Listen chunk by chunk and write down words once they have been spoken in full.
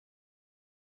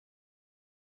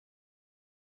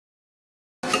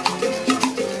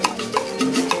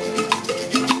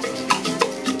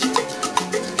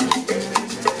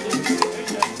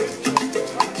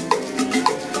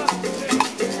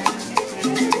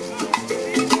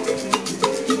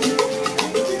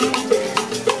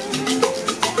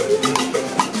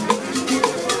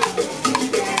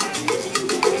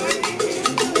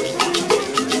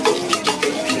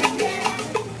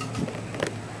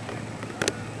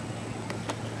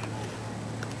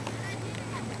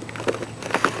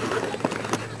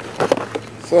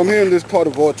So I'm here in this part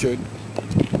of Orchard,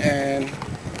 and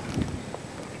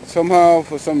somehow,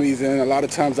 for some reason, a lot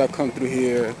of times I come through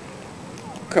here,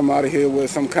 come out of here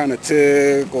with some kind of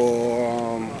tick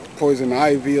or poison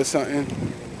ivy or something.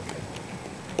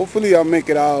 Hopefully I'll make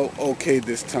it out okay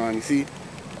this time. You see,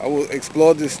 I will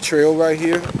explore this trail right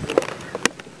here.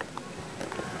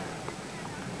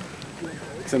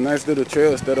 It's a nice little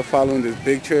trail instead of following this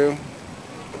big trail.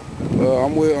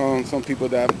 I'm with some people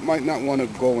that might not want to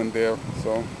go in there,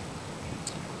 so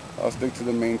I'll stick to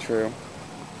the main trail.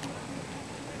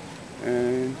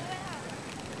 And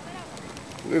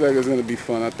looks like it's going to be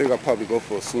fun. I think I'll probably go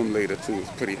for a swim later too. It's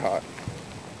pretty hot.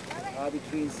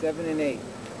 Between 7 and 8.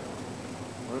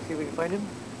 Want to see if we can find him?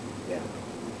 Yeah.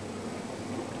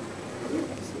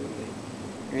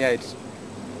 Absolutely. Yeah, it's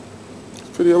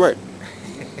pretty alright.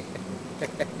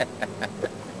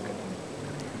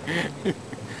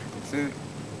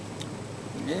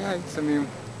 Yeah, it's, I mean...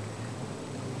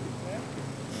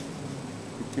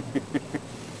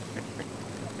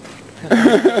 I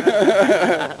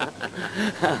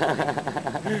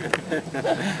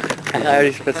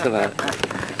already spit some out.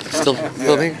 Still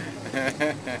filming?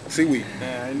 Seaweed.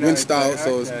 Wind style,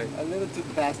 so it's a little too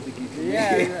plasticky for me.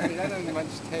 Yeah, it doesn't much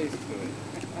taste to it.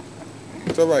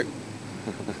 It's alright.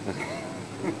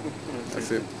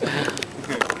 That's it.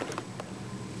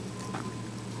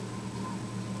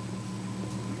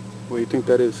 What do you think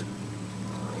that is?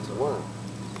 It's a worm.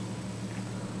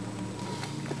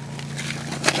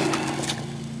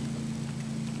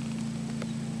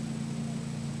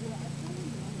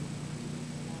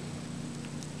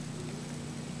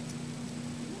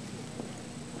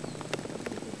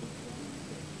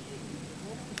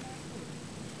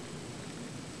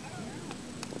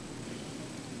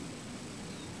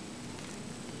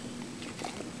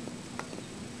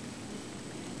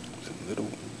 It's a little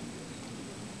one.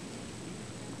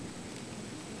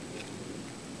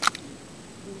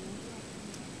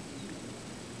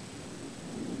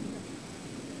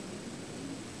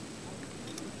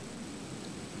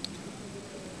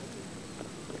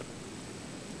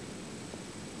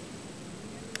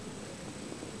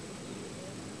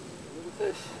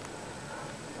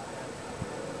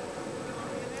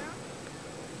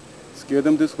 Scare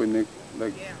them this way, Nick.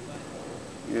 Like,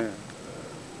 yeah.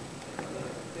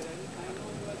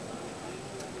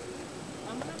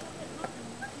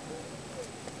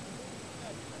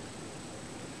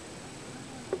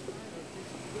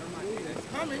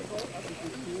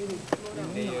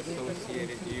 They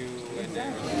associated you and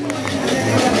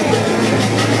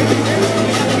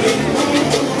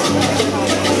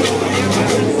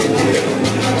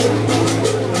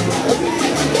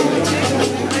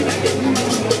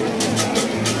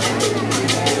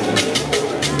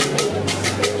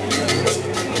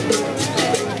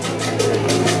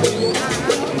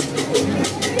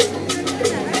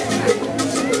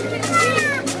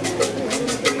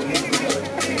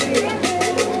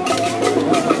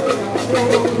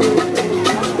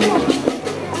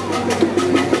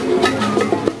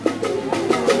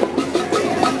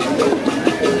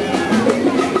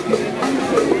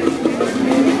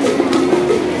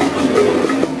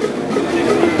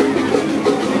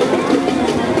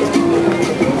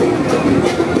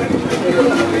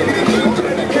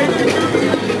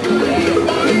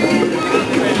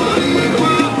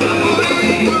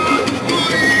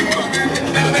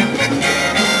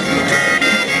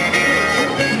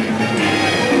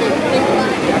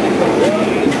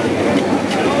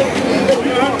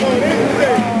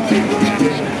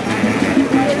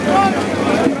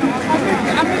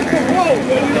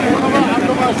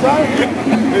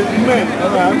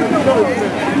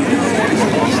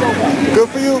Good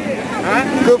for you? Huh?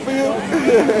 Good for you?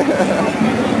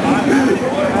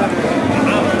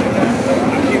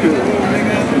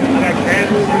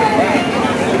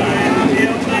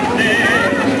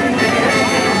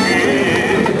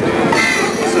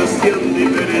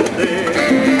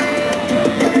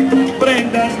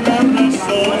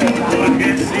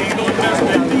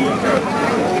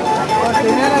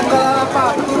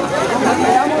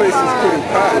 This place is pretty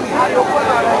packed.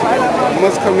 I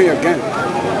must come here again.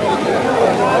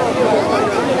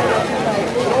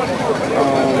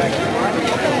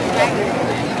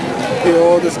 Hear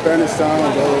all the Spanish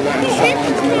sounds, all the Latin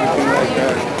sounds and everything like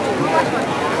that.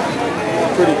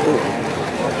 Pretty cool.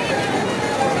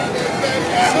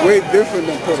 It's way different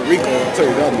than Puerto Rico, I'll tell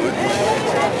you that much.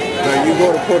 Like, you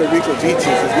go to Puerto Rico beaches,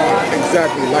 it's not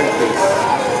exactly like this.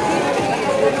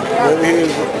 Over here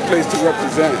is a place to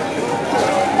represent.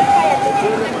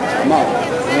 Come on.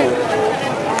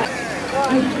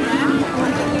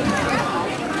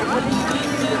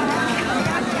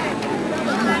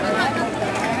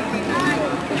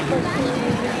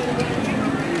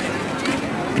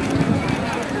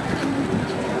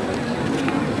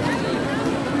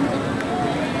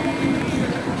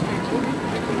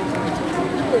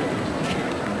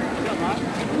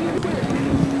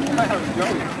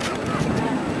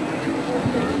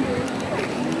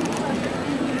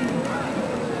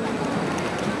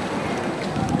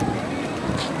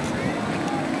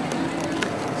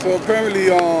 So apparently,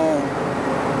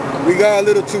 we got a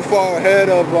little too far ahead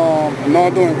of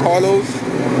Nardo and Carlos,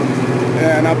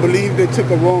 and I believe they took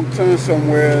a wrong turn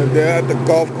somewhere. They're at the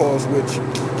golf course, which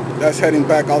that's heading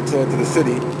back out to the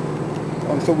city.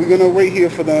 So we're gonna wait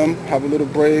here for them, have a little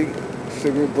break,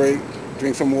 cigarette break,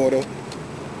 drink some water,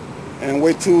 and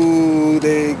wait till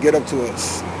they get up to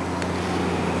us.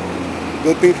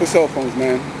 Good thing for cell phones,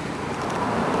 man.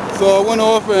 So I went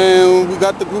off and we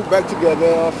got the group back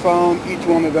together. I found each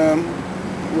one of them.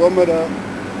 We all met up.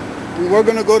 We were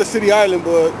gonna go to City Island,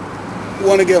 but we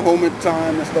want to get home in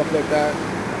time and stuff like that.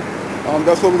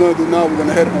 That's what we're gonna do now. We're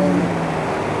gonna head home.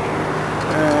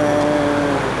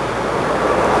 And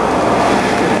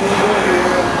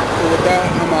so with that,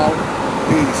 I'm out.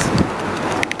 Peace.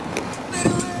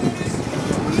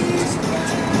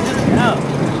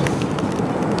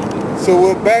 So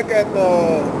we're back at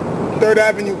the 3rd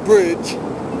Avenue Bridge,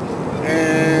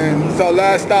 and it's our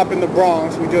last stop in the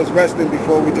Bronx. We just resting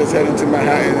before we just head into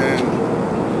Manhattan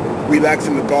and relax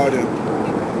in the garden.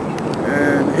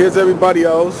 And here's everybody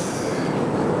else.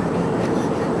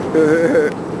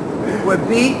 We're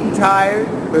beat and tired.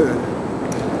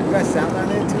 You got sound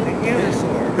on it too?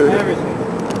 Yeah. Everything.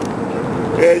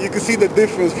 Yeah, you can see the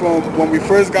difference from when we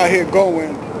first got here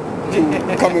going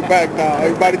to coming back now.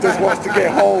 Everybody just wants to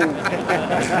get home.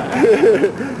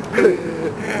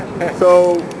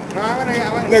 So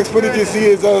next footage you see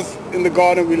is us in the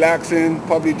garden relaxing,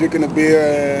 probably drinking a beer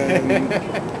and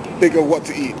thinking of what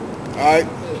to eat. Alright?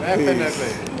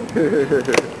 Definitely.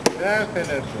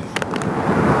 Definitely.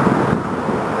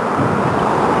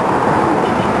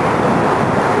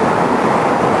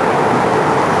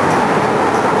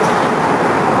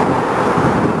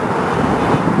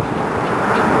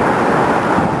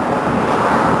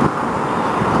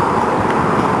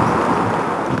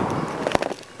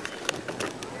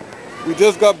 We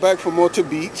just got back from Orchard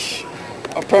Beach.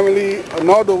 Apparently,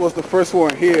 Nardo was the first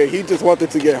one here. He just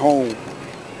wanted to get home.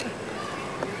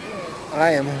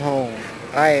 I am home.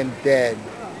 I am dead.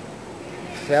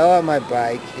 Fell on my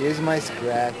bike. Here's my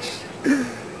scratch.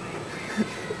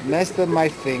 Messed up my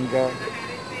finger.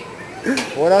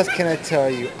 What else can I tell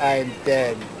you? I am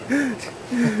dead.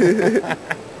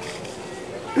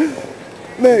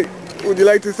 Nate, would you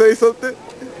like to say something?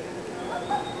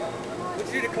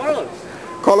 What's you to Carlos?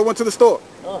 Carla went to the store.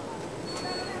 Oh.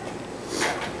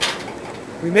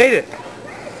 We made it.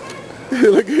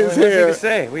 Look at his hair. What's he to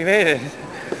say? We made it.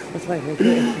 What's my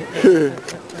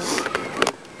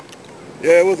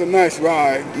Yeah, it was a nice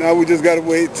ride. Now we just gotta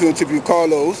wait to interview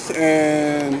Carlos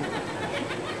and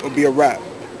it'll be a wrap.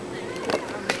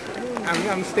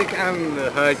 I'm the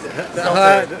hard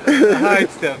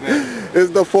stuff, man.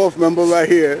 It's the 4th member right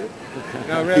here.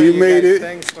 No, really, you made guys, it.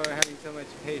 Thanks for having so much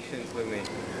patience with me.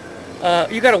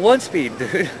 You got a 1-speed,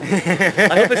 dude.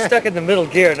 I hope it's stuck in the middle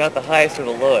gear, not the highest or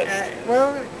the lowest.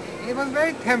 Well, it was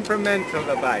very temperamental,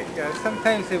 the bike.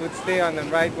 Sometimes it would stay on the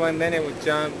right one, then it would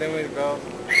jump, then it would go.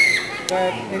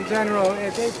 But in general,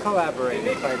 they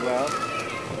collaborated quite well.